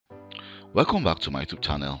Welcome back to my YouTube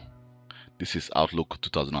channel. This is Outlook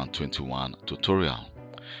 2021 tutorial.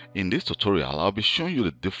 In this tutorial, I'll be showing you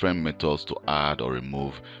the different methods to add or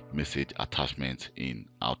remove message attachments in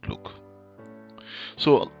Outlook.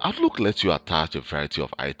 So Outlook lets you attach a variety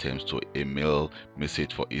of items to a mail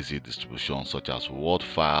message for easy distribution, such as Word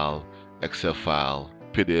file, Excel file,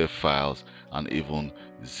 PDF files, and even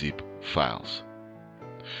zip files.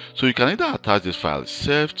 So you can either attach this file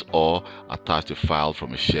saved or attach the file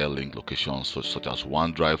from a share link location such as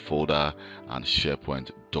OneDrive folder and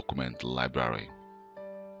SharePoint document library.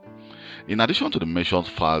 In addition to the mentioned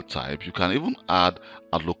file type, you can even add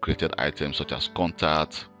Outlook created items such as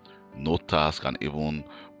contacts, note tasks, and even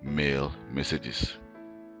mail messages.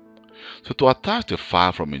 So to attach the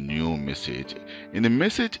file from a new message, in the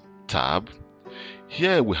message tab,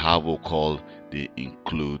 here we have what we call the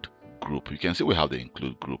include group. You can see we have the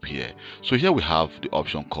include group here. So here we have the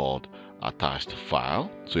option called attached file.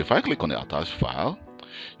 So if I click on the attached file,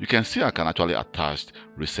 you can see I can actually attach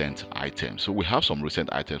recent items. So we have some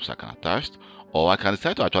recent items I can attach, or I can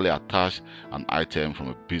decide to actually attach an item from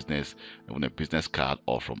a business, even a business card,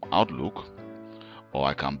 or from Outlook, or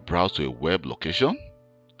I can browse to a web location,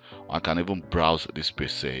 or I can even browse this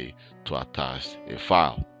page, say, to attach a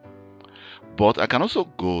file. But I can also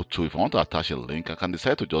go to, if I want to attach a link, I can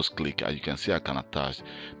decide to just click, and you can see I can attach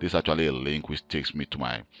this actually a link which takes me to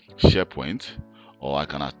my SharePoint, or I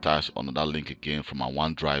can attach another link again from my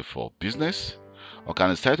OneDrive for business, or can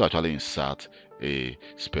decide to actually insert a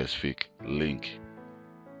specific link.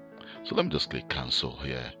 So let me just click cancel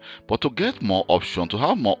here. But to get more options, to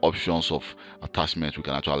have more options of attachment we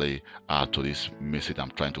can actually add to this message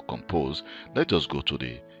I'm trying to compose, let's just go to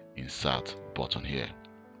the insert button here.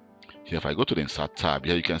 Here, if I go to the insert tab,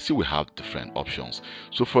 here you can see we have different options.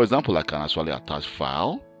 So for example, I can actually attach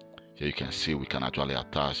file. Here you can see we can actually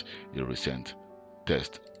attach a recent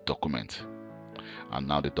text document, and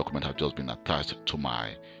now the document has just been attached to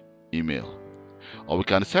my email. Or we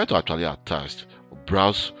can decide to actually attach,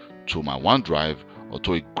 browse to my OneDrive or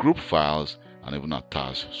to a group files, and even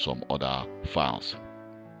attach some other files.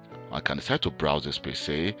 I can decide to browse this page,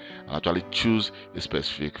 say, and actually choose a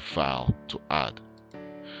specific file to add.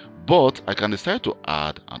 But I can decide to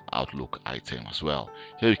add an Outlook item as well.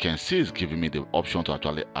 Here you can see it's giving me the option to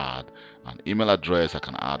actually add an email address. I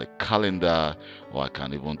can add a calendar, or I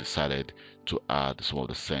can even decide to add some of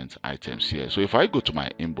the sent items here. So if I go to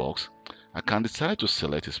my inbox, I can decide to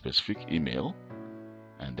select a specific email,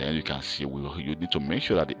 and then you can see you need to make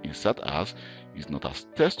sure that the insert as is not as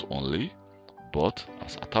text only, but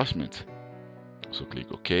as attachment. So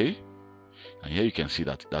click OK, and here you can see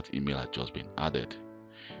that that email has just been added.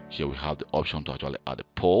 Here we have the option to actually add a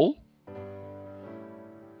poll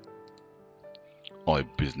or a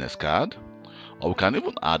business card, or we can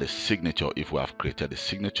even add a signature if we have created a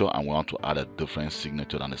signature and we want to add a different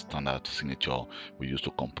signature than the standard signature we use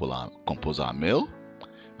to compose our mail.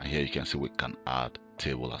 And here you can see we can add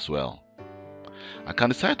table as well. I can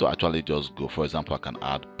decide to actually just go, for example, I can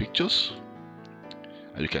add pictures,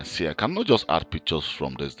 and you can see I cannot just add pictures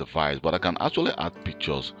from this device, but I can actually add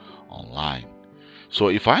pictures online. So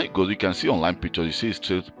if I go, you can see online pictures, you see it's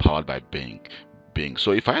still powered by Bing.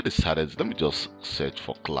 So if I decided, let me just search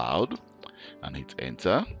for cloud and hit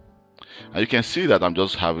enter, and you can see that I'm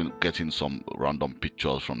just getting some random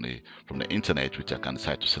pictures from the internet, which I can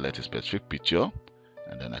decide to select a specific picture,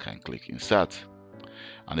 and then I can click insert.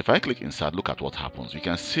 And if I click insert, look at what happens. You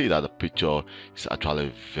can see that the picture is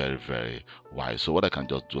actually very wide. So what I can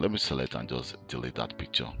just do, let me select and just delete that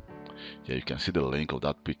picture. Here you can see the link of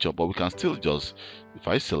that picture, but we can still just, if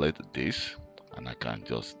I select this, and I can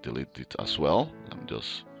just delete it as well. Let me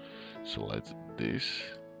just select this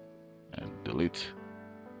and delete.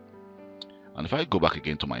 And if I go back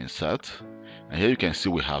again to my insert, and here you can see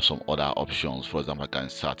we have some other options. For example, I can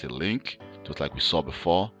insert a link, just like we saw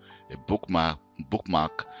before, a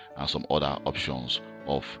bookmark, and some other options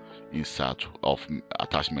of insert of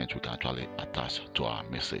attachment we can actually attach to our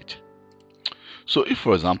message. So if,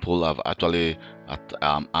 for example, I've actually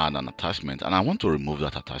add an attachment and I want to remove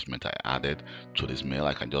that attachment I added to this mail,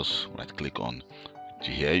 I can just right click on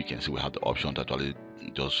here. You can see we have the option to actually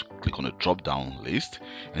just click on the drop down list,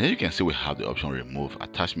 and here you can see we have the option remove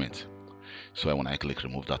attachment. So when I click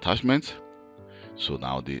remove the attachment, so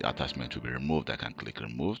now the attachment will be removed. I can click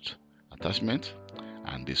removed attachment,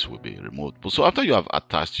 and this will be removed. So after you have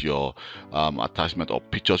attached your attachment or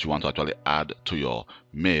pictures you want to actually add to your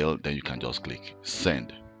mail, then you can just click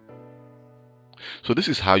send. So this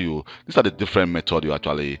is how these are the different methods you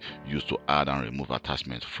actually use to add and remove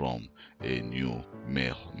attachment from a new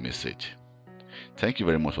mail message. Thank you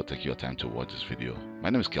very much for taking your time to watch this video. My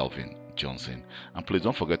name is Kelvin. Johnson. And please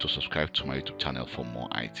don't forget to subscribe to my YouTube channel for more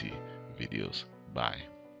IT videos. Bye.